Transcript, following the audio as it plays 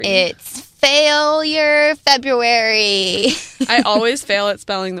It's failure February. I always fail at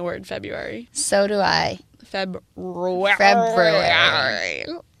spelling the word February. So do I. February.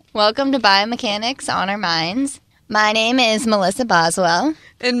 Welcome to Biomechanics on Our Minds. My name is Melissa Boswell.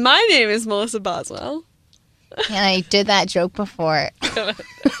 And my name is Melissa Boswell. And I did that joke before.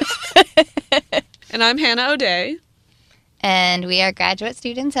 And I'm Hannah O'Day. And we are graduate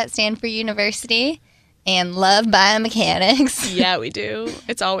students at Stanford University and love biomechanics. Yeah, we do.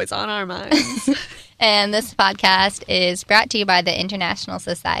 It's always on our minds. And this podcast is brought to you by the International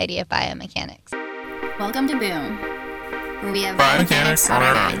Society of Biomechanics. Welcome to Boom, where we have biomechanics on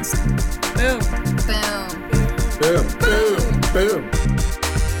our minds. Boom. Boom. Boom, boom, boom.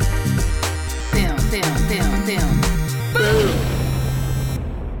 Boom, boom, boom, boom.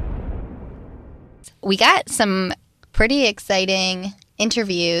 We got some pretty exciting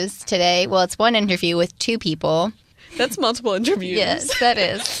interviews today. Well, it's one interview with two people. That's multiple interviews. Yes, that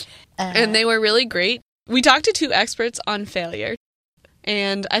is. And they were really great. We talked to two experts on failure.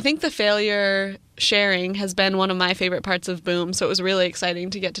 And I think the failure sharing has been one of my favorite parts of Boom. So it was really exciting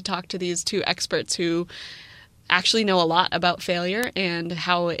to get to talk to these two experts who actually know a lot about failure and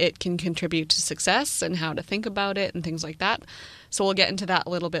how it can contribute to success and how to think about it and things like that. So we'll get into that a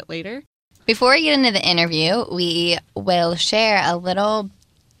little bit later. Before we get into the interview, we will share a little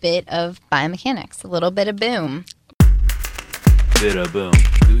bit of biomechanics, a little bit of Boom. Bit of boom.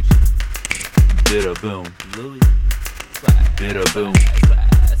 Gucci. Bit of boom. Louis. Bit of boom.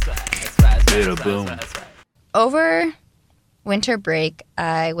 Bit of boom. Over winter break,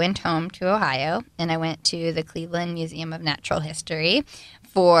 I went home to Ohio, and I went to the Cleveland Museum of Natural History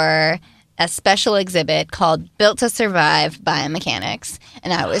for a special exhibit called Built to Survive Biomechanics.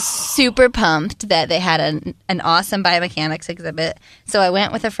 And I was super pumped that they had an awesome biomechanics exhibit. So I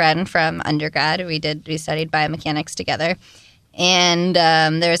went with a friend from undergrad. We studied biomechanics together. And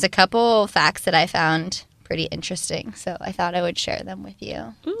there's a couple facts that I found pretty interesting. So I thought I would share them with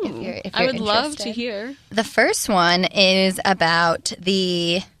you. Ooh, if you're I would interested. love to hear. The first one is about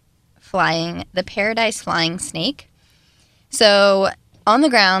the paradise flying snake. So on the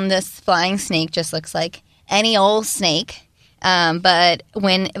ground, this flying snake just looks like any old snake, but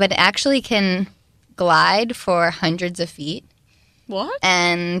it actually can glide for hundreds of feet. What?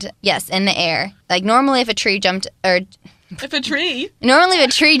 And yes, in the air. Like normally, if a tree jumped, If a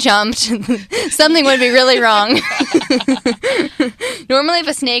tree jumped, something would be really wrong. Normally, if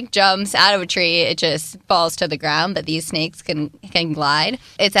a snake jumps out of a tree, it just falls to the ground, but these snakes can glide.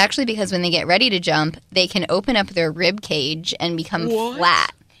 It's actually because when they get ready to jump, they can open up their rib cage and become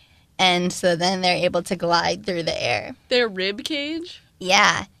flat. And so then they're able to glide through the air. Their rib cage?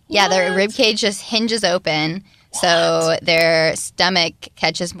 Yeah. Yeah, their rib cage just hinges open, so their stomach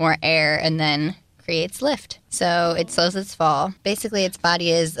catches more air and then creates lift. So it slows its fall. Basically, its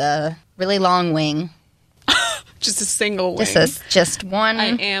body is a really long wing. Just a single wing. Just one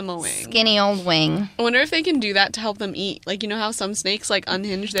I am a wing. Skinny old wing. I wonder if they can do that to help them eat. Like, you know how some snakes, like,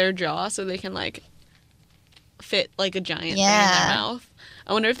 unhinge their jaw so they can, like, fit, like, a giant thing in their mouth?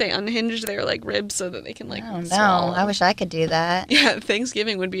 I wonder if they unhinge their, like, ribs so that they can, like, swallow. I wish I could do that. Yeah,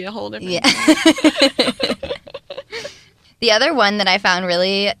 Thanksgiving would be a whole different thing. The other one that I found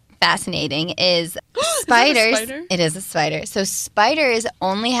really fascinating is spiders. Is it a spider? It is a spider. So spiders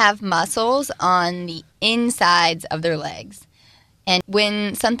only have muscles on the insides of their legs. And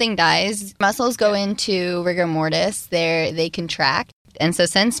when something dies, muscles go into rigor mortis. They contract. And so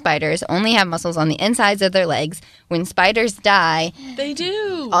since spiders only have muscles on the insides of their legs, when spiders die, they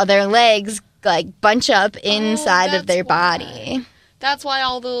do. All their legs like bunch up inside of their body. That's why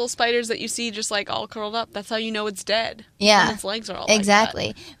all the little spiders that you see just like all curled up, that's how you know it's dead. Yeah. When its legs are all exactly.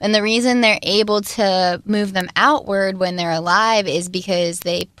 like that. And the reason they're able to move them outward when they're alive is because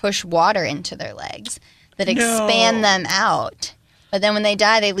they push water into their legs that expand them out. But then when they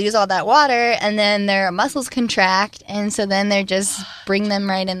die, they lose all that water, and then their muscles contract, and so then they just bring them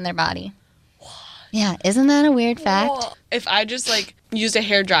right in their body. What? Yeah, isn't that a weird fact? Whoa. If I just like used a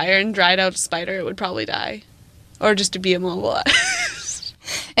hairdryer and dried out a spider, it would probably die. Or just to be immobilized.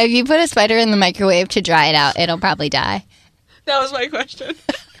 If you put a spider in the microwave to dry it out, it'll probably die. That was my question.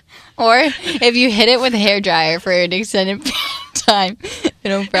 Or if you hit it with a hairdryer for an extended period of time,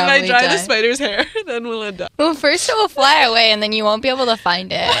 it'll probably die. If I dry the spider's hair, then will it die? Well, first it will fly away, and then you won't be able to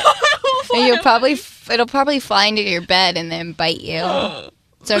find it. And it'll probably fly into your bed and then bite you.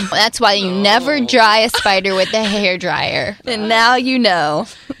 So that's why you never dry a spider with a hairdryer. And now you know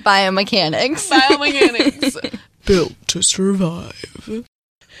biomechanics. Biomechanics. Built to survive.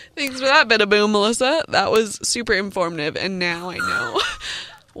 Thanks for that bit of boom, Melissa. That was super informative, and now I know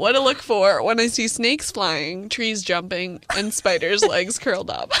What to look for when I see snakes flying, trees jumping, and spiders' legs curled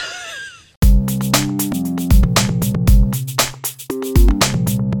up.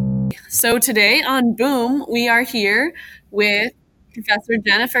 So today on Boom, we are here with Professor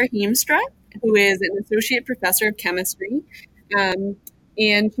Jennifer Heemstra, who is an associate professor of chemistry.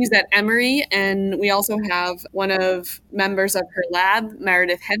 And she's at Emory, and we also have one of members of her lab,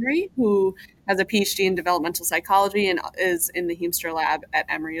 Meredith Henry, who has a PhD in developmental psychology and is in the Heemstra lab at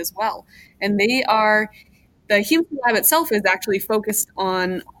Emory as well. And the Heemstra lab itself is actually focused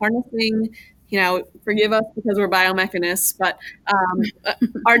on harnessing, forgive us because we're biomechanists, but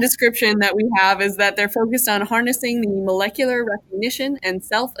our description that we have is that they're focused on harnessing the molecular recognition and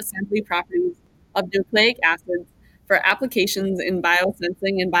self-assembly properties of nucleic acids for applications in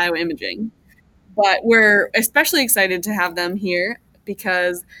biosensing and bioimaging. But we're especially excited to have them here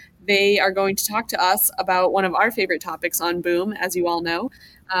because they are going to talk to us about one of our favorite topics on Boom, as you all know,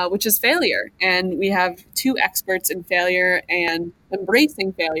 which is failure. And we have two experts in failure and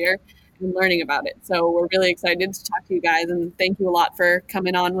embracing failure and learning about it. So we're really excited to talk to you guys, and thank you a lot for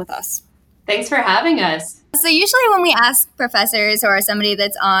coming on with us. Thanks for having us. So usually when we ask professors or somebody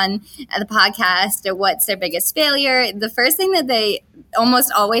that's on the podcast what's their biggest failure, the first thing that they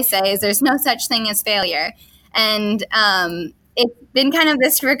almost always say is there's no such thing as failure. And it's been kind of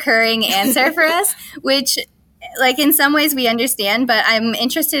this recurring answer for us, which like in some ways we understand, but I'm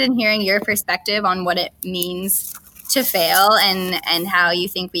interested in hearing your perspective on what it means to fail and how you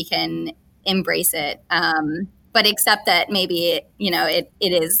think we can embrace it. But accept that maybe, it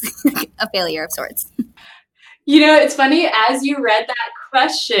is a failure of sorts. It's funny, as you read that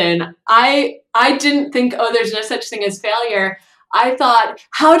question, I didn't think, there's no such thing as failure. I thought,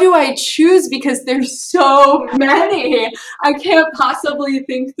 how do I choose? Because there's so many. I can't possibly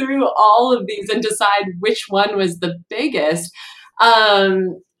think through all of these and decide which one was the biggest.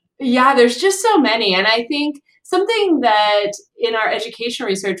 There's just so many. And I think something that in our education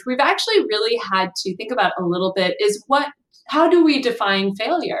research, we've actually really had to think about a little bit is how do we define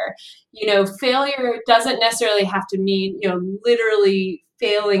failure? Failure doesn't necessarily have to mean, literally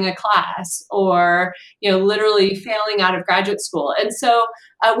failing a class or, literally failing out of graduate school. And so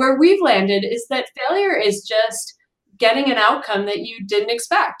where we've landed is that failure is just getting an outcome that you didn't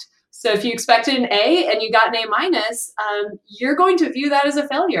expect. So if you expected an A and you got an A minus, you're going to view that as a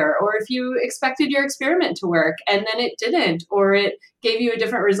failure. Or if you expected your experiment to work and then it didn't, or it gave you a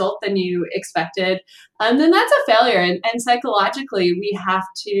different result than you expected, then that's a failure. And psychologically, we have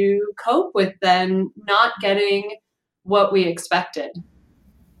to cope with then not getting what we expected.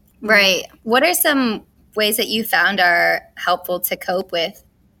 Right. What are some ways that you found are helpful to cope with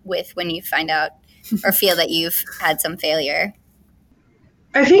when you find out or feel that you've had some failure?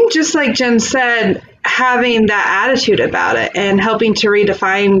 I think just like Jen said, having that attitude about it and helping to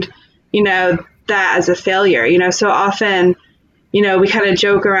redefine, that as a failure. So often, we kind of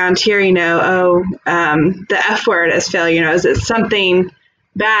joke around here, the F word as failure, is it something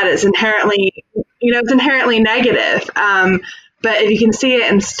bad? It's inherently, negative. But if you can see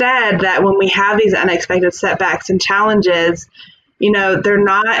it instead that when we have these unexpected setbacks and challenges, they're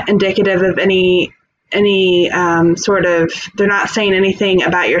not indicative of any they're not saying anything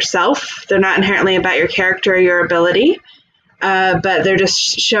about yourself. They're not inherently about your character or your ability, but they're just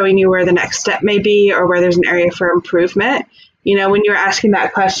showing you where the next step may be or where there's an area for improvement. When you were asking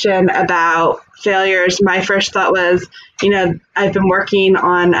that question about failures, my first thought was, I've been working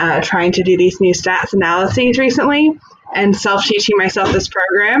on trying to do these new stats analyses recently and self-teaching myself this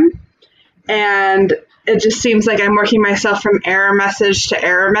program. And it just seems like I'm working myself from error message to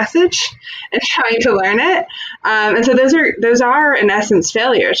error message and trying to learn it. And so those are in essence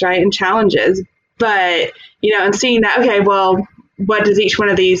failures, right? And challenges. But, and seeing that, okay, well, what does each one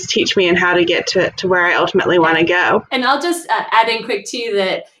of these teach me and how to get to where I ultimately want to go? And I'll just add in quick too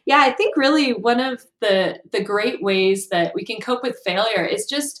that, I think really one of the great ways that we can cope with failure is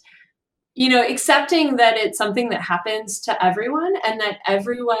just, accepting that it's something that happens to everyone and that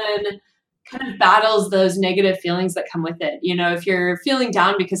everyone kind of battles those negative feelings that come with it. If you're feeling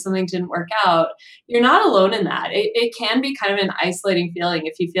down because something didn't work out, you're not alone in that. It can be kind of an isolating feeling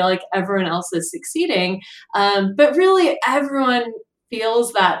if you feel like everyone else is succeeding. But really everyone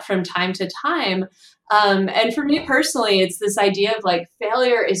feels that from time to time. And for me personally, it's this idea of like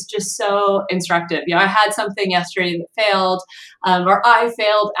failure is just so instructive. I had something yesterday that failed, or I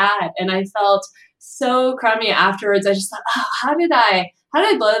failed at, and I felt so crummy afterwards. I just thought, how did I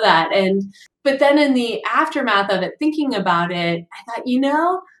blow that? But then in the aftermath of it, thinking about it, I thought,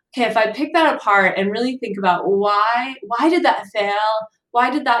 okay, if I pick that apart and really think about why did that fail? why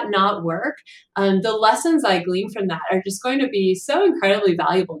did that not work? The lessons I glean from that are just going to be so incredibly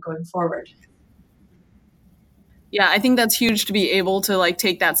valuable going forward. Yeah, I think that's huge to be able to like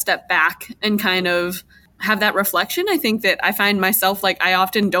take that step back and kind of have that reflection. I think that I find myself like I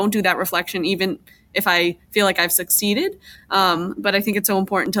often don't do that reflection even if I feel like I've succeeded. But I think it's so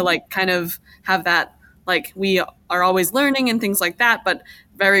important to like kind of have that, like we are always learning and things like that, but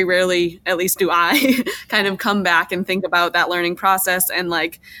very rarely, at least do I, kind of come back and think about that learning process and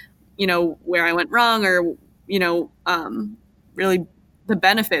like, you know, where I went wrong or, you know, really the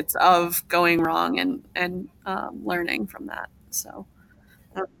benefits of going wrong and learning from that. So.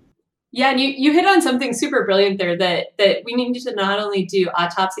 Yeah, and you hit on something super brilliant there that we need to not only do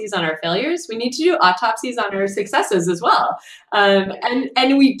autopsies on our failures, we need to do autopsies on our successes as well.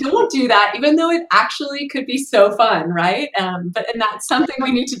 And we don't do that, even though it actually could be so fun, right? And that's something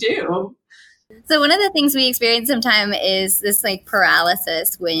we need to do. So one of the things we experience sometimes is this like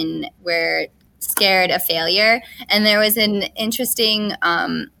paralysis when we're scared of failure. And there was an interesting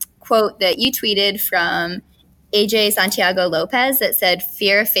quote that you tweeted from AJ Santiago Lopez that said,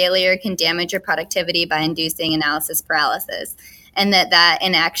 fear of failure can damage your productivity by inducing analysis paralysis, and that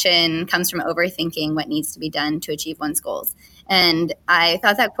inaction comes from overthinking what needs to be done to achieve one's goals. And I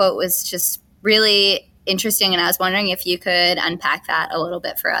thought that quote was just really interesting, and I was wondering if you could unpack that a little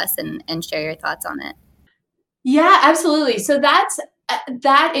bit for us and share your thoughts on it. Yeah, absolutely. So that's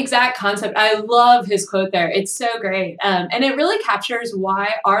that exact concept. I love his quote there. It's so great. And it really captures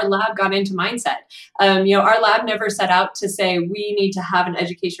why our lab got into mindset. Our lab never set out to say we need to have an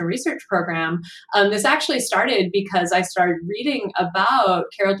education research program. This actually started because I started reading about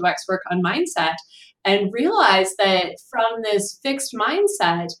Carol Dweck's work on mindset and realized that from this fixed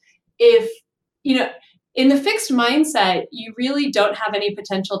mindset, in the fixed mindset, you really don't have any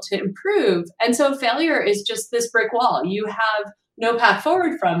potential to improve. And so failure is just this brick wall. You have no path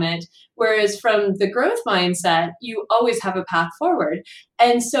forward from it. Whereas from the growth mindset, you always have a path forward.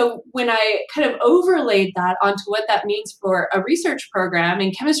 And so when I kind of overlaid that onto what that means for a research program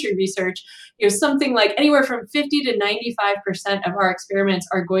in chemistry research, something like anywhere from 50 to 95% of our experiments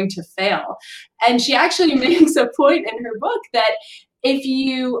are going to fail. And she actually makes a point in her book that if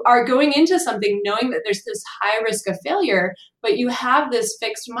you are going into something knowing that there's this high risk of failure, but you have this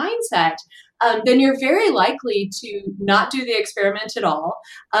fixed mindset, then you're very likely to not do the experiment at all.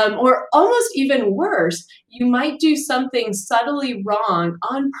 Or almost even worse, you might do something subtly wrong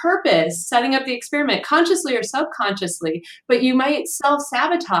on purpose, setting up the experiment consciously or subconsciously, but you might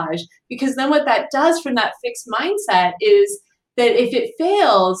self-sabotage, because then what that does from that fixed mindset is that if it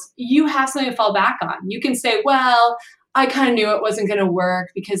fails, you have something to fall back on. You can say, well, I kind of knew it wasn't going to work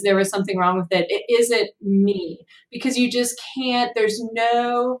because there was something wrong with it. It isn't me, because you just can't, there's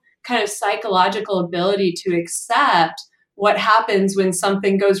no kind of psychological ability to accept what happens when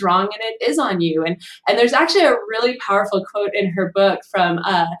something goes wrong and it is on you. And there's actually a really powerful quote in her book from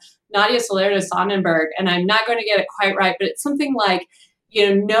Nadia Salerno-Sonnenberg, and I'm not going to get it quite right, but it's something like,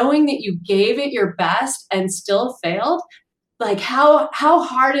 knowing that you gave it your best and still failed, like how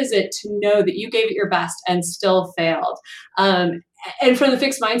hard is it to know that you gave it your best and still failed? And from the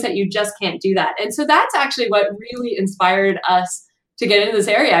fixed mindset, you just can't do that. And so that's actually what really inspired us to get into this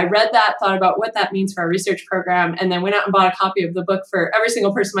area. I read that, thought about what that means for our research program, and then went out and bought a copy of the book for every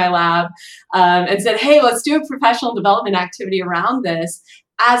single person in my lab, and said, hey, let's do a professional development activity around this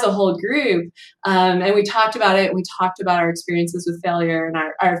as a whole group. And we talked about it. We talked about our experiences with failure and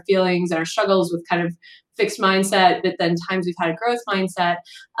our feelings and our struggles with kind of fixed mindset, but then times we've had a growth mindset.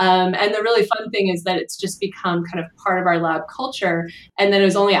 And the really fun thing is that it's just become kind of part of our lab culture. And then it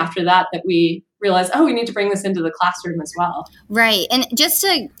was only after that we realized, we need to bring this into the classroom as well. Right. And just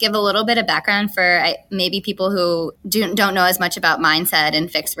to give a little bit of background for maybe people who don't know as much about mindset and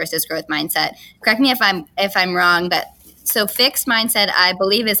fixed versus growth mindset, correct me if I'm wrong, but so fixed mindset, I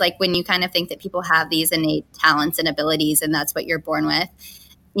believe, is like when you kind of think that people have these innate talents and abilities and that's what you're born with.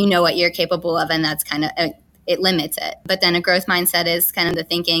 You know what you're capable of, and that's kind of, it limits it. But then a growth mindset is kind of the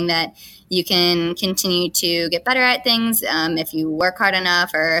thinking that you can continue to get better at things if you work hard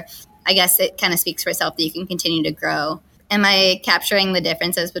enough, or I guess it kind of speaks for itself that you can continue to grow. Am I capturing the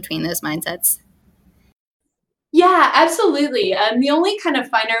differences between those mindsets? Yeah, absolutely. The only kind of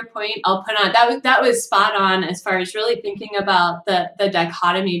finer point I'll put on that was spot on as far as really thinking about the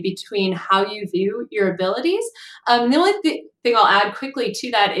dichotomy between how you view your abilities. The only thing I'll add quickly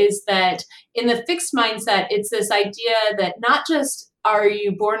to that is that in the fixed mindset, it's this idea that not just are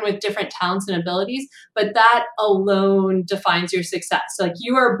you born with different talents and abilities, but that alone defines your success. So like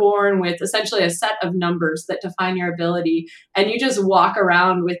you are born with essentially a set of numbers that define your ability, and you just walk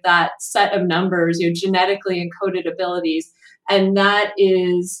around with that set of numbers, your genetically encoded abilities. And that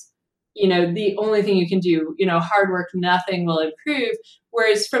is, the only thing you can do. Hard work, nothing will improve.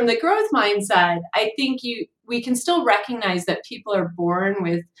 Whereas from the growth mindset, I think we can still recognize that people are born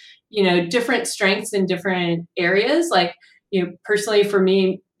with, different strengths in different areas. Like, personally for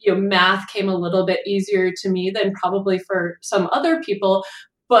me, math came a little bit easier to me than probably for some other people.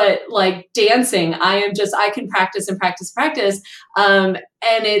 But like dancing, I can practice and practice. And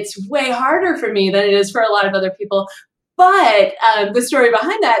it's way harder for me than it is for a lot of other people. But the story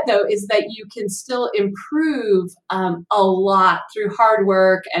behind that, though, is that you can still improve a lot through hard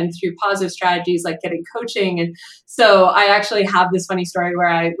work and through positive strategies like getting coaching. And so I actually have this funny story where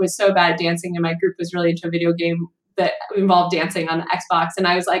I was so bad at dancing and my group was really into a video game that involved dancing on the Xbox. And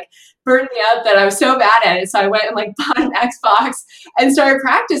I was like, burned me up that I was so bad at it. So I went and like bought an Xbox and started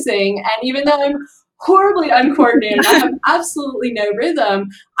practicing. And even though I'm horribly uncoordinated, I have absolutely no rhythm,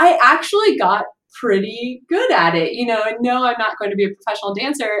 I actually got pretty good at it, and no, I'm not going to be a professional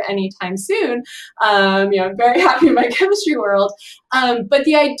dancer anytime soon. I'm very happy in my chemistry world. But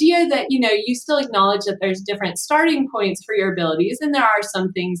the idea that, you still acknowledge that there's different starting points for your abilities, and there are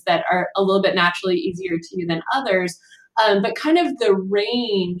some things that are a little bit naturally easier to you than others. But kind of the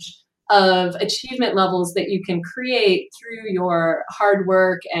range of achievement levels that you can create through your hard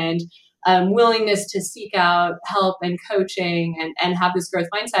work and willingness to seek out help and coaching and have this growth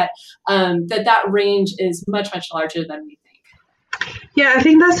mindset, that range is much, much larger than we think. Yeah, I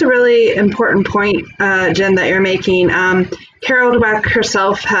think that's a really important point, Jen, that you're making. Carol Dweck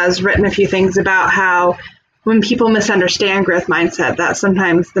herself has written a few things about how when people misunderstand growth mindset, that's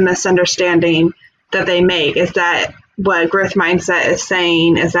sometimes the misunderstanding that they make is that what growth mindset is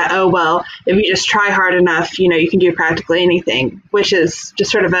saying is that, oh, well, if you just try hard enough, you can do practically anything, which is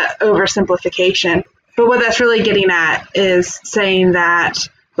just sort of an oversimplification. But what that's really getting at is saying that,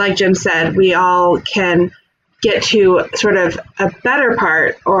 like Jim said, we all can get to sort of a better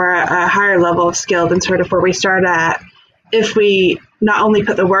part or a higher level of skill than sort of where we start at if we not only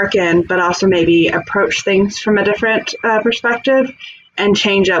put the work in, but also maybe approach things from a different perspective and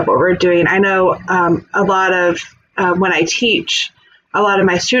change up what we're doing. I know a lot of when I teach, a lot of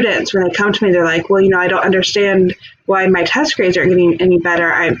my students, when they come to me, they're like, well, I don't understand why my test grades aren't getting any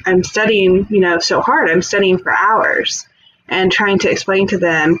better. I'm studying, so hard. I'm studying for hours and trying to explain to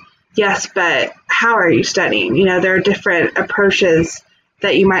them, yes, but how are you studying? There are different approaches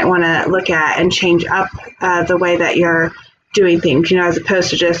that you might want to look at and change up the way that you're doing things, as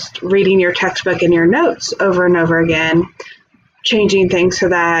opposed to just reading your textbook and your notes over and over again, changing things so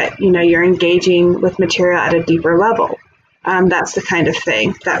that, you're engaging with material at a deeper level. That's the kind of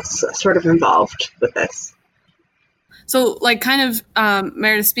thing that's sort of involved with this. So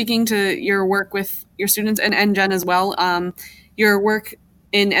Meredith, speaking to your work with your students and Jen as well, your work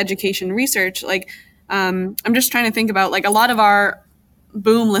in education research, I'm just trying to think about a lot of our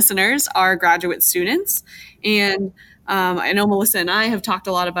Boom listeners are graduate students. And I know Melissa and I have talked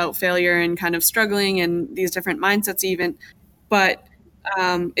a lot about failure and kind of struggling and these different mindsets even. But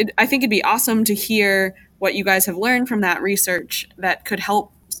I think it'd be awesome to hear what you guys have learned from that research that could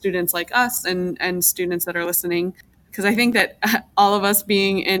help students like us and students that are listening. Because I think that all of us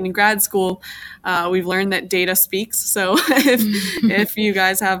being in grad school, we've learned that data speaks. So if you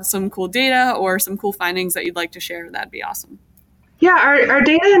guys have some cool data or some cool findings that you'd like to share, that'd be awesome. Yeah, our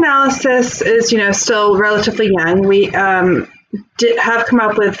data analysis is, still relatively young. We have come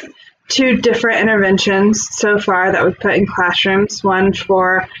up with 2 different interventions so far that we've put in classrooms. One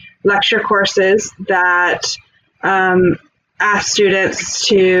for lecture courses that ask students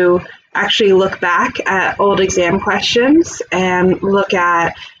to actually look back at old exam questions and look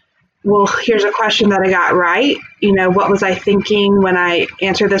at, well, here's a question that I got right. What was I thinking when I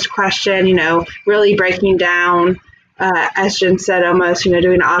answered this question? Really breaking down, as Jen said, almost, doing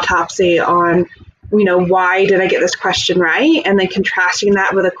an autopsy on, why did I get this question right? And then contrasting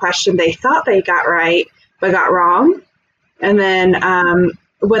that with a question they thought they got right, but got wrong. And then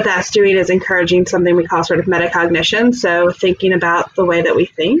what that's doing is encouraging something we call sort of metacognition. So thinking about the way that we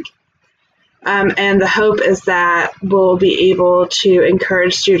think. And the hope is that we'll be able to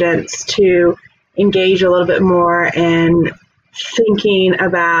encourage students to engage a little bit more in thinking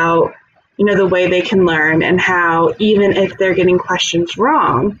about, the way they can learn and how even if they're getting questions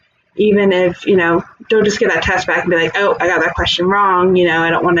wrong, even if, don't just get that test back and be like, oh, I got that question wrong. I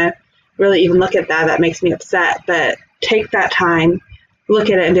don't want to really even look at that. That makes me upset. But take that time,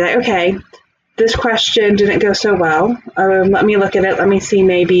 look at it and be like, okay, this question didn't go so well. Let me look at it. Let me see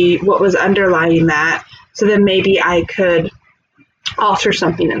maybe what was underlying that. So then maybe I could alter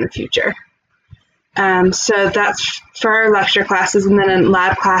something in the future. So that's for our lecture classes. And then in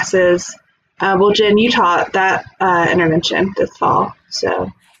lab classes, Well, Jen, you taught that intervention this fall,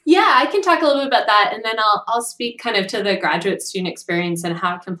 so. Yeah, I can talk a little bit about that, and then I'll speak kind of to the graduate student experience and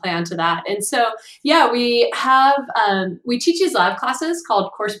how it can play onto that. And so, yeah, we teach these lab classes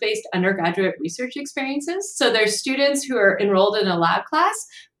called course-based undergraduate research experiences. So there's students who are enrolled in a lab class,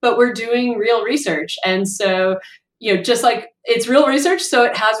 but we're doing real research. And so, just like it's real research, so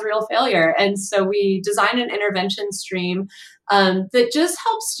it has real failure. And so we design an intervention stream that just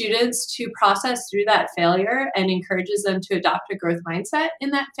helps students to process through that failure and encourages them to adopt a growth mindset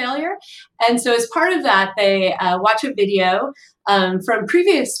in that failure. And so as part of that, they watch a video from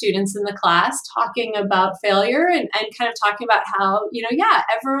previous students in the class talking about failure and kind of talking about how,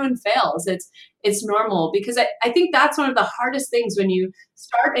 everyone fails. It's normal, because I think that's one of the hardest things when you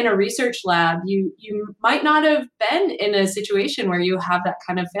start in a research lab. You might not have been in a situation where you have that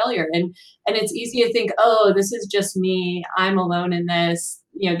kind of failure. And it's easy to think, oh, this is just me. I'm alone in this.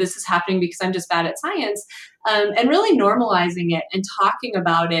 This is happening because I'm just bad at science. And really normalizing it and talking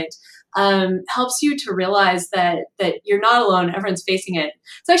about it helps you to realize that you're not alone. Everyone's facing it.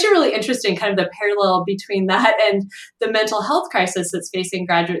 It's actually really interesting, kind of the parallel between that and the mental health crisis that's facing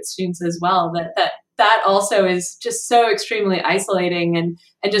graduate students as well. That also is just so extremely isolating, and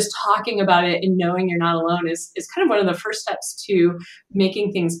just talking about it and knowing you're not alone is kind of one of the first steps to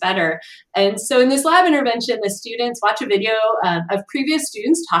making things better. And so in this lab intervention, the students watch a video of previous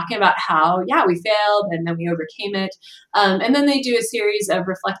students talking about how, we failed and then we overcame it. And then they do a series of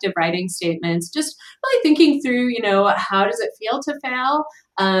reflective writing statements, just really thinking through, how does it feel to fail?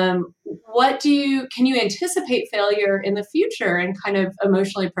 Can you anticipate failure in the future and kind of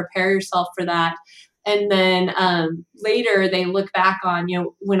emotionally prepare yourself for that? And then later they look back on,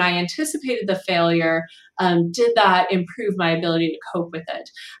 when I anticipated the failure, did that improve my ability to cope with it?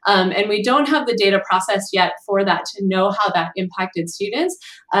 And we don't have the data processed yet for that to know how that impacted students,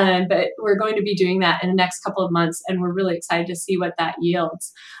 but we're going to be doing that in the next couple of months, and we're really excited to see what that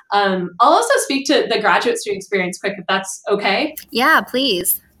yields. I'll also speak to the graduate student experience quick, if that's okay. Yeah,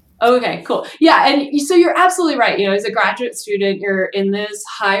 please. Okay, cool. Yeah, and so you're absolutely right. As a graduate student, you're in this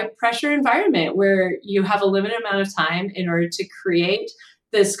high pressure environment where you have a limited amount of time in order to create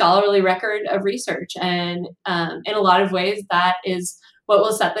this scholarly record of research. And in a lot of ways, that is what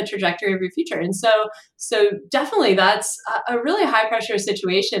will set the trajectory of your future. And so definitely that's a really high pressure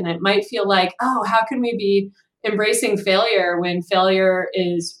situation. It might feel like, oh, how can we be embracing failure when failure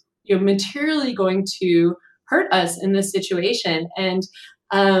is materially going to hurt us in this situation? And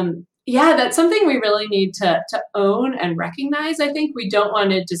that's something we really need to own and recognize. I think we don't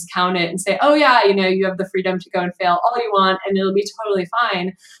want to discount it and say, oh yeah, you have the freedom to go and fail all you want and it'll be totally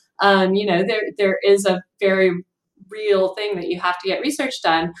fine. There is a very real thing that you have to get research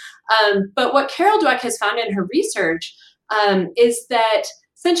done. But what Carol Dweck has found in her research is that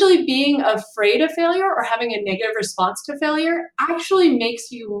essentially being afraid of failure or having a negative response to failure actually makes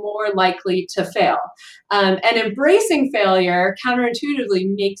you more likely to fail. And embracing failure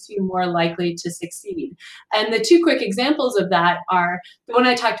counterintuitively makes you more likely to succeed. And the two quick examples of that are the one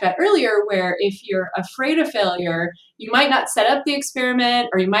I talked about earlier, where if you're afraid of failure, you might not set up the experiment,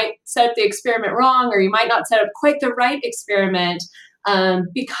 or you might set up the experiment wrong, or you might not set up quite the right experiment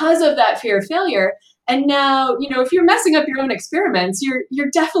because of that fear of failure. And now, if you're messing up your own experiments,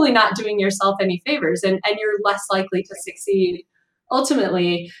 you're definitely not doing yourself any favors, and you're less likely to succeed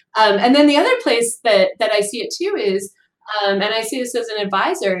ultimately. And then the other place that I see it too is, and I see this as an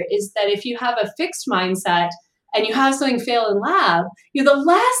advisor, is that if you have a fixed mindset and you have something fail in lab, the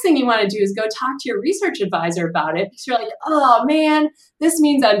last thing you want to do is go talk to your research advisor about it, because you're like, oh man, this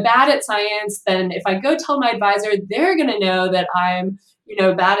means I'm bad at science. Then if I go tell my advisor, they're going to know that I'm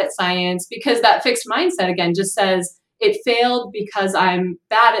bad at science, because that fixed mindset again just says it failed because I'm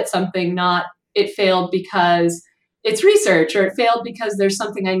bad at something, not it failed because it's research, or it failed because there's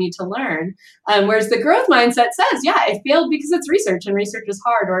something I need to learn. Whereas the growth mindset says, yeah, it failed because it's research and research is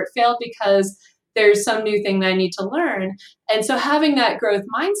hard, or it failed because there's some new thing that I need to learn. And so having that growth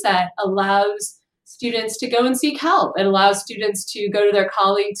mindset allows students to go and seek help. It allows students to go to their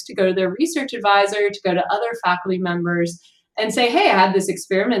colleagues, to go to their research advisor, to go to other faculty members and say, hey, I had this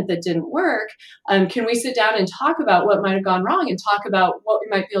experiment that didn't work. Can we sit down and talk about what might have gone wrong and talk about what we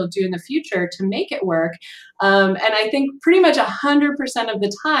might be able to do in the future to make it work? And I think pretty much 100% of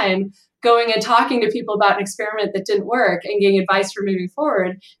the time, going and talking to people about an experiment that didn't work and getting advice for moving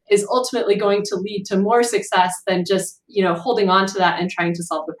forward is ultimately going to lead to more success than just, holding on to that and trying to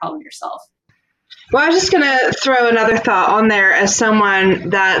solve the problem yourself. Well, I was just going to throw another thought on there as someone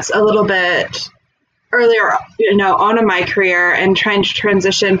that's a little bit earlier, on in my career and trying to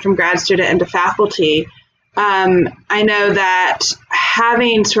transition from grad student into faculty. I know that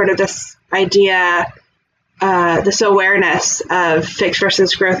having sort of this idea, this awareness of fixed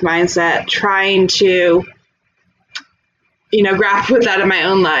versus growth mindset, trying to, grapple with that in my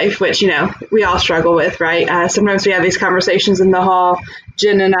own life, which, we all struggle with, right? Sometimes we have these conversations in the hall,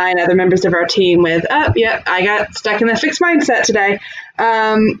 Jen and I and other members of our team with, I got stuck in the fixed mindset today.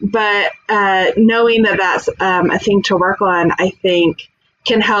 But knowing that that's a thing to work on, I think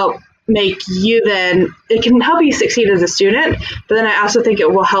can help make you it can help you succeed as a student, but then I also think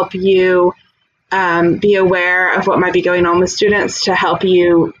it will help you be aware of what might be going on with students to help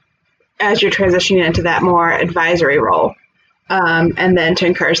you as you're transitioning into that more advisory role. And then to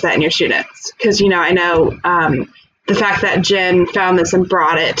encourage that in your students. Because, I know the fact that Jen found this and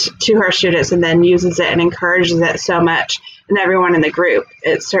brought it to her students and then uses it and encourages it so much in everyone in the group,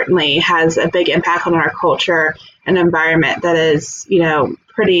 it certainly has a big impact on our culture and environment that is,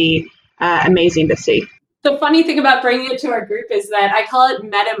 pretty amazing to see. The funny thing about bringing it to our group is that I call it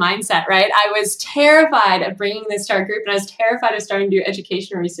meta mindset, right? I was terrified of bringing this to our group, and I was terrified of starting to do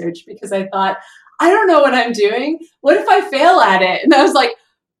education research because I thought, I don't know what I'm doing. What if I fail at it? And I was like,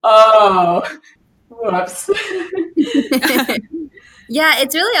 oh, whoops. Yeah,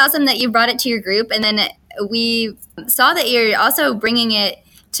 it's really awesome that you brought it to your group. And then we saw that you're also bringing it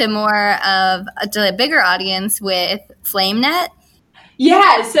to more of a bigger audience with FlameNet.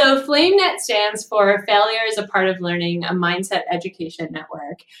 Yeah, so FlameNet stands for Failure is a Part of Learning, a Mindset Education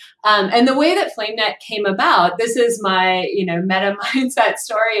Network. And the way that FlameNet came about, this is my, meta mindset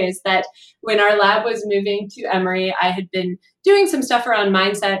story, is that when our lab was moving to Emory, I had been doing some stuff around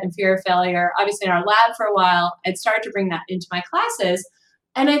mindset and fear of failure, obviously in our lab for a while. I'd started to bring that into my classes.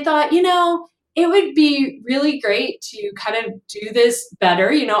 And I thought, it would be really great to kind of do this better.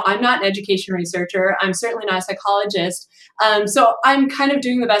 I'm not an education researcher. I'm certainly not a psychologist. So I'm kind of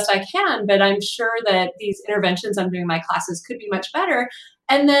doing the best I can, but I'm sure that these interventions I'm doing in my classes could be much better.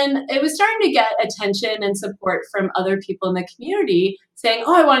 And then it was starting to get attention and support from other people in the community saying,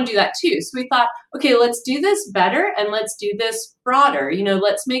 oh, I want to do that too. So we thought, okay, let's do this better and let's do this broader.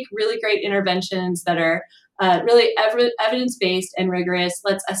 Let's make really great interventions that are really evidence-based and rigorous.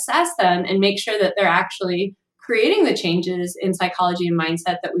 Let's assess them and make sure that they're actually creating the changes in psychology and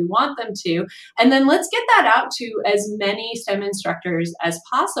mindset that we want them to. And then let's get that out to as many STEM instructors as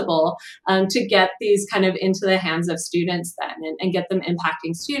possible to get these kind of into the hands of students then and get them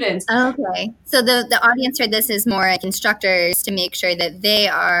impacting students. Okay. So the audience for this is more like instructors to make sure that they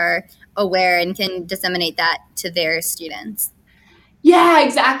are aware and can disseminate that to their students. Yeah,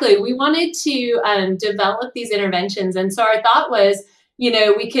 exactly. We wanted to develop these interventions. And so our thought was,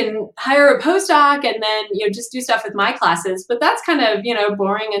 we can hire a postdoc and then, just do stuff with my classes, but that's kind of,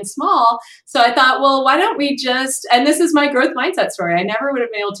 boring and small. So I thought, well, why don't we and this is my growth mindset story. I never would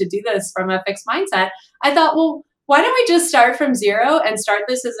have been able to do this from a fixed mindset. I thought, well, why don't we just start from zero and start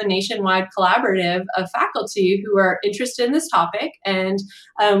this as a nationwide collaborative of faculty who are interested in this topic? And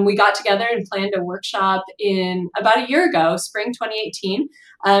we got together and planned a workshop in about a year ago, spring 2018.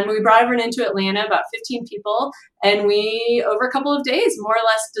 We brought everyone into Atlanta, about 15 people, and we, over a couple of days, more or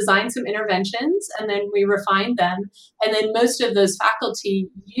less designed some interventions, and then we refined them. And then most of those faculty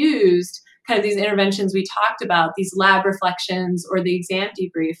used kind of these interventions we talked about, these lab reflections or the exam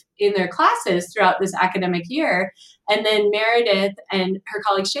debrief in their classes throughout this academic year. And then Meredith and her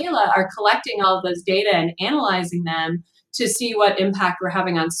colleague Shayla are collecting all of those data and analyzing them to see what impact we're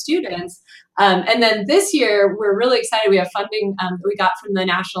having on students. And then this year, we're really excited. We have funding that we got from the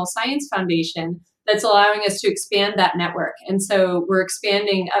National Science Foundation that's allowing us to expand that network. And so we're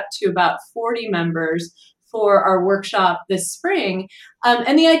expanding up to about 40 members for our workshop this spring.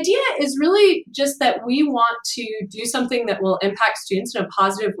 And the idea is really just that we want to do something that will impact students in a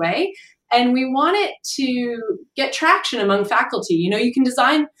positive way. And we want it to get traction among faculty. You can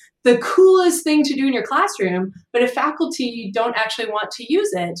design the coolest thing to do in your classroom, but if faculty don't actually want to use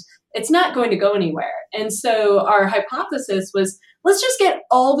it, it's not going to go anywhere. And so our hypothesis was, let's just get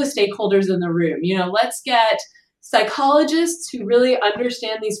all the stakeholders in the room. Let's get psychologists who really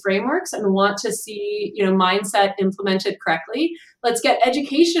understand these frameworks and want to see, mindset implemented correctly. Let's get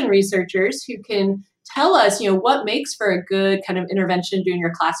education researchers who can tell us, what makes for a good kind of intervention during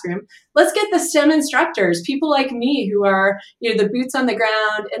your classroom. Let's get the STEM instructors, people like me who are, the boots on the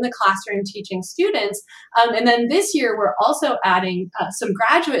ground in the classroom teaching students. And then this year, we're also adding some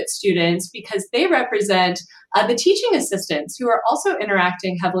graduate students because they represent the teaching assistants who are also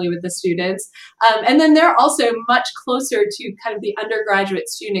interacting heavily with the students. And then they're also much closer to kind of the undergraduate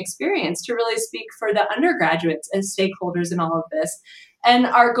student experience to really speak for the undergraduates as stakeholders in all of this. And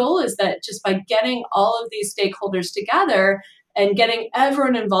our goal is that just by getting all of these stakeholders together and getting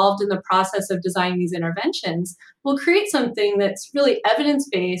everyone involved in the process of designing these interventions will create something that's really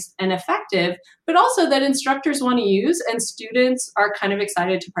evidence-based and effective, but also that instructors want to use and students are kind of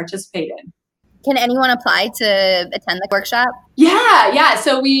excited to participate in. Can anyone apply to attend the workshop? Yeah.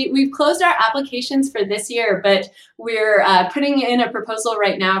 So we've closed our applications for this year, but we're putting in a proposal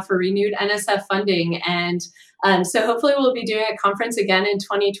right now for renewed NSF funding. And so hopefully we'll be doing a conference again in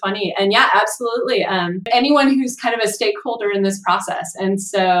 2020. And yeah, absolutely. Anyone who's kind of a stakeholder in this process. And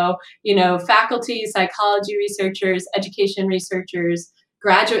so, faculty, psychology researchers, education researchers,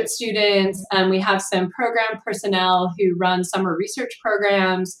 graduate students. We have some program personnel who run summer research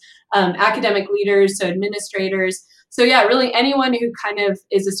programs, academic leaders, so administrators. So yeah, really anyone who kind of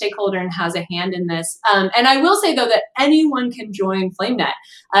is a stakeholder and has a hand in this. And I will say, though, that anyone can join FlameNet.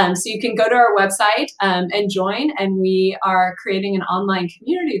 So you can go to our website and join, and we are creating an online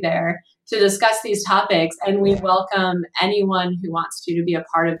community there to discuss these topics, and we welcome anyone who wants to be a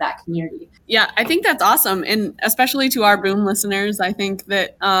part of that community. Yeah, I think that's awesome. And especially to our Boom listeners, I think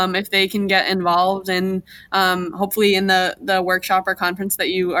that if they can get involved and hopefully in the workshop or conference that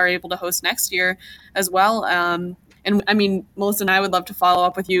you are able to host next year as well. And I mean, Melissa and I would love to follow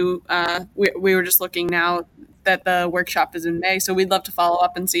up with you. We were just looking now that the workshop is in May, so we'd love to follow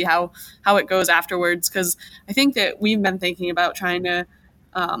up and see how it goes afterwards, because I think that we've been thinking about trying to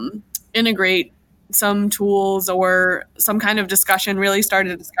integrate some tools or some kind of discussion, really start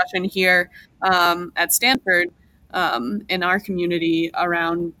a discussion here at Stanford in our community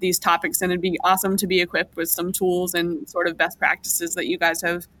around these topics. And it'd be awesome to be equipped with some tools and sort of best practices that you guys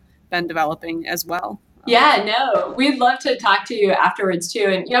have been developing as well. Yeah, no, we'd love to talk to you afterwards too.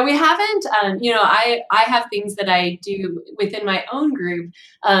 And, we haven't, I have things that I do within my own group,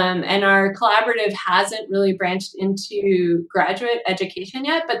 and our collaborative hasn't really branched into graduate education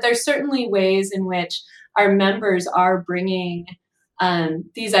yet, but there's certainly ways in which our members are bringing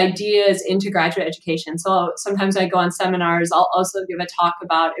these ideas into graduate education. So sometimes I go on seminars. I'll also give a talk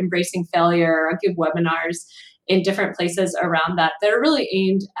about embracing failure. I'll give webinars in different places around that are really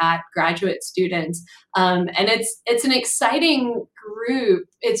aimed at graduate students. And it's an exciting group.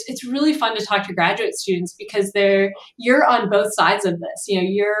 It's really fun to talk to graduate students because you're on both sides of this.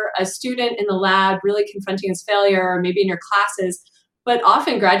 You're a student in the lab really confronting this failure, or maybe in your classes, but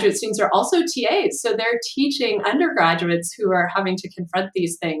often graduate students are also TAs. So they're teaching undergraduates who are having to confront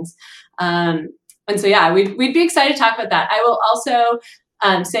these things. And so, yeah, we'd be excited to talk about that. I will also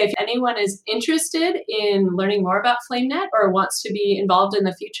say if anyone is interested in learning more about FlameNet or wants to be involved in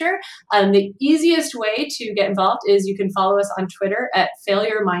the future, the easiest way to get involved is you can follow us on Twitter at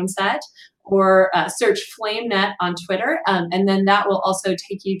Failure Mindset, or search FlameNet on Twitter. And then that will also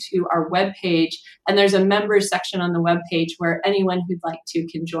take you to our webpage. And there's a members section on the webpage where anyone who'd like to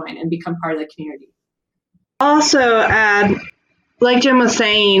can join and become part of the community. Also, like Jim was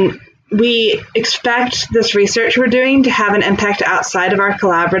saying, we expect this research we're doing to have an impact outside of our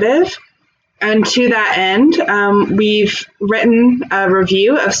collaborative. And to that end, we've written a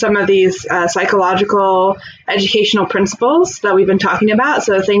review of some of these psychological educational principles that we've been talking about.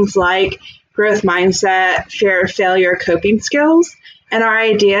 So things like growth mindset, fear of failure, coping skills, and our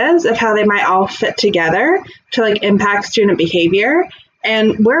ideas of how they might all fit together to impact student behavior.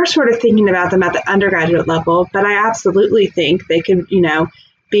 And we're sort of thinking about them at the undergraduate level, but I absolutely think they could,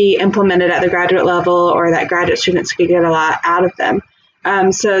 be implemented at the graduate level, or that graduate students could get a lot out of them.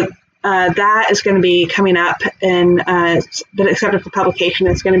 So that is going to be coming up in, been accepted for publication.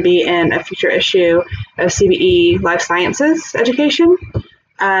 It's going to be in a future issue of CBE Life Sciences Education.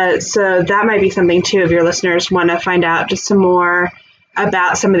 So that might be something too, if your listeners want to find out just some more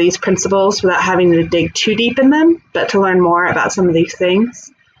about some of these principles without having to dig too deep in them, but to learn more about some of these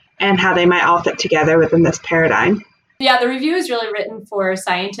things and how they might all fit together within this paradigm. Yeah, the review is really written for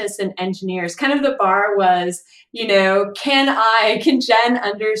scientists and engineers. Kind of the bar was, can Jen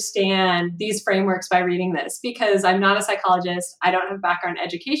understand these frameworks by reading this? Because I'm not a psychologist. I don't have a background in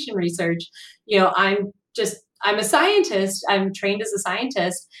education research. I'm a scientist. I'm trained as a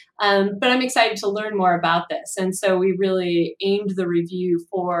scientist, but I'm excited to learn more about this. And so we really aimed the review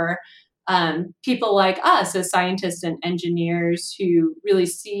for people like us as scientists and engineers who really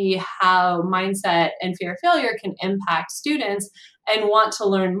see how mindset and fear of failure can impact students and want to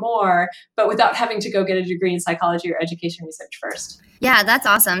learn more, but without having to go get a degree in psychology or education research first. Yeah, that's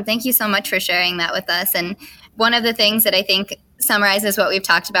awesome. Thank you so much for sharing that with us. And one of the things that I think summarizes what we've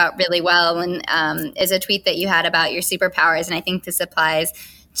talked about really well and is a tweet that you had about your superpowers. And I think this applies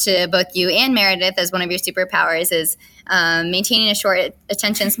to both you and Meredith as one of your superpowers is maintaining a short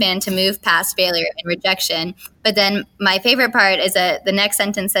attention span to move past failure and rejection. But then my favorite part is that the next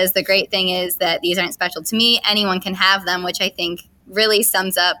sentence says, the great thing is that these aren't special to me. Anyone can have them, which I think really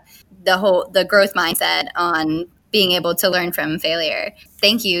sums up the growth mindset on being able to learn from failure.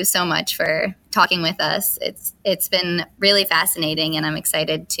 Thank you so much for talking with us. It's been really fascinating, and I'm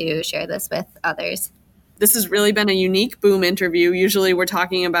excited to share this with others. This has really been a unique Boom interview. Usually we're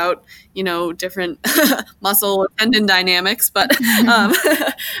talking about, different muscle tendon dynamics, but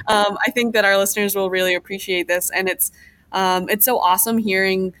I think that our listeners will really appreciate this. And it's so awesome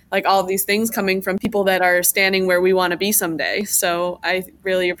hearing like all of these things coming from people that are standing where we want to be someday. So I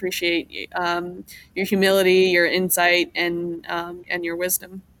really appreciate your humility, your insight, and your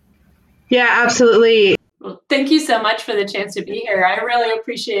wisdom. Yeah, absolutely. Well, thank you so much for the chance to be here. I really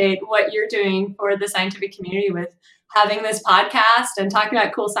appreciate what you're doing for the scientific community with having this podcast and talking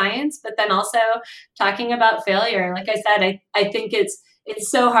about cool science, but then also talking about failure. Like I said, I think it's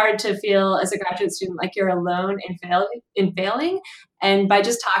so hard to feel as a graduate student like you're alone in failing. And by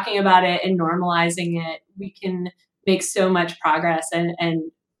just talking about it and normalizing it, we can make so much progress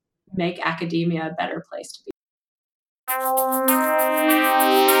and make academia a better place to be.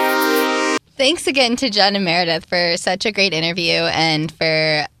 Thanks again to Jen and Meredith for such a great interview and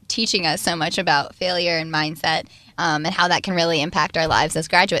for teaching us so much about failure and mindset and how that can really impact our lives as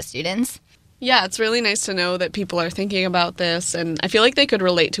graduate students. Yeah, it's really nice to know that people are thinking about this, and I feel like they could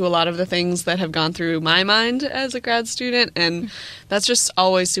relate to a lot of the things that have gone through my mind as a grad student, and that's just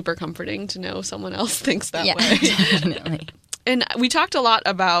always super comforting to know someone else thinks that way. Definitely. And we talked a lot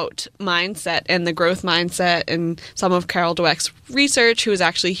about mindset and the growth mindset and some of Carol Dweck's research, who is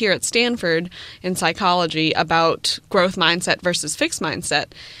actually here at Stanford in psychology, about growth mindset versus fixed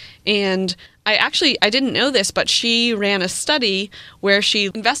mindset. And I didn't know this, but she ran a study where she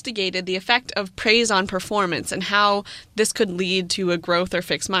investigated the effect of praise on performance and how this could lead to a growth or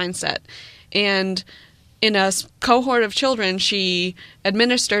fixed mindset. And in a cohort of children, she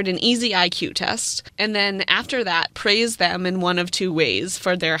administered an easy IQ test, and then after that, praised them in one of two ways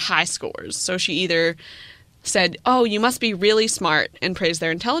for their high scores. So she either said, "Oh, you must be really smart," and praised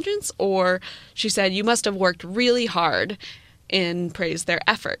their intelligence, or she said, "You must have worked really hard," and praised their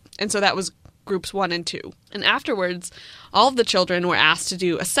effort. And so that was groups 1 and 2. And afterwards, all of the children were asked to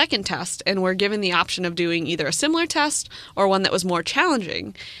do a second test and were given the option of doing either a similar test or one that was more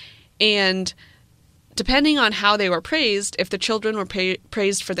challenging. And depending on how they were praised, if the children were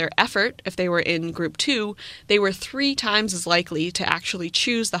praised for their effort, if they were in group 2, they were 3 times as likely to actually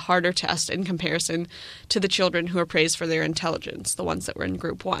choose the harder test in comparison to the children who were praised for their intelligence, the ones that were in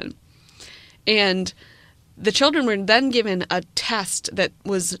group 1. And the children were then given a test that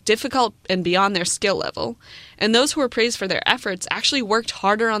was difficult and beyond their skill level. And those who were praised for their efforts actually worked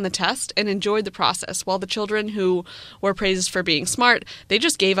harder on the test and enjoyed the process, while the children who were praised for being smart, they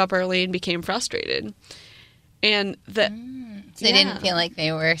just gave up early and became frustrated. And so they didn't feel like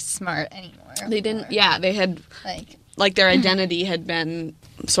they were smart anymore. They didn't, they had, like their identity had been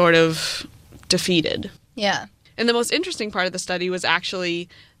sort of defeated. Yeah. And the most interesting part of the study was actually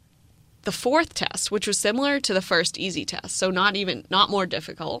the fourth test, which was similar to the first easy test, so not more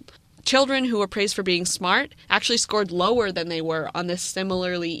difficult. Children who were praised for being smart actually scored lower than they were on this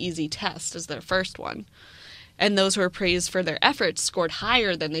similarly easy test as their first one. And those who were praised for their efforts scored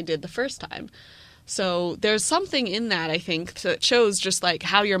higher than they did the first time. So there's something in that, I think, that shows just like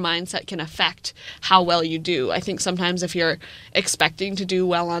how your mindset can affect how well you do. I think sometimes if you're expecting to do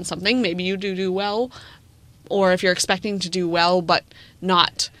well on something, maybe you do well. Or if you're expecting to do well but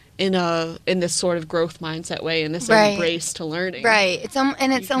not in this sort of growth mindset way, in this embrace to learning. Right. It's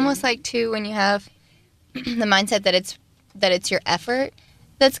almost like too when you have the mindset that it's your effort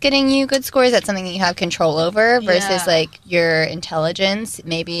that's getting you good scores, that's something that you have control over versus like your intelligence.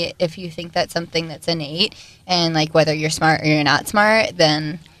 Maybe if you think that's something that's innate and like whether you're smart or you're not smart,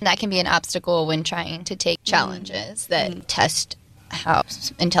 then that can be an obstacle when trying to take challenges that test how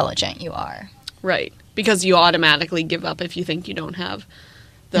intelligent you are. Right. Because you automatically give up if you think you don't have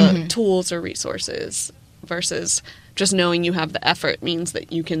the tools or resources, versus just knowing you have the effort means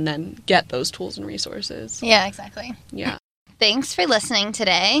that you can then get those tools and resources. Yeah, exactly. Yeah. Thanks for listening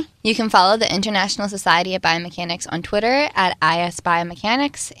today. You can follow the International Society of Biomechanics on Twitter at IS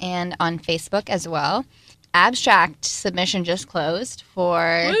Biomechanics and on Facebook as well. Abstract submission just closed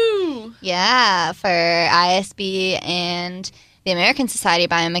for ISB and the American Society of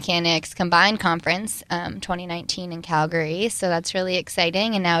Biomechanics Combined Conference 2019 in Calgary. So that's really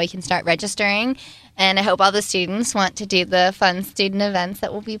exciting. And now we can start registering. And I hope all the students want to do the fun student events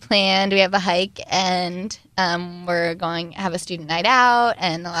that will be planned. We have a hike, and we're going to have a student night out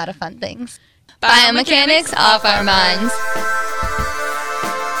and a lot of fun things. Biomechanics off our minds.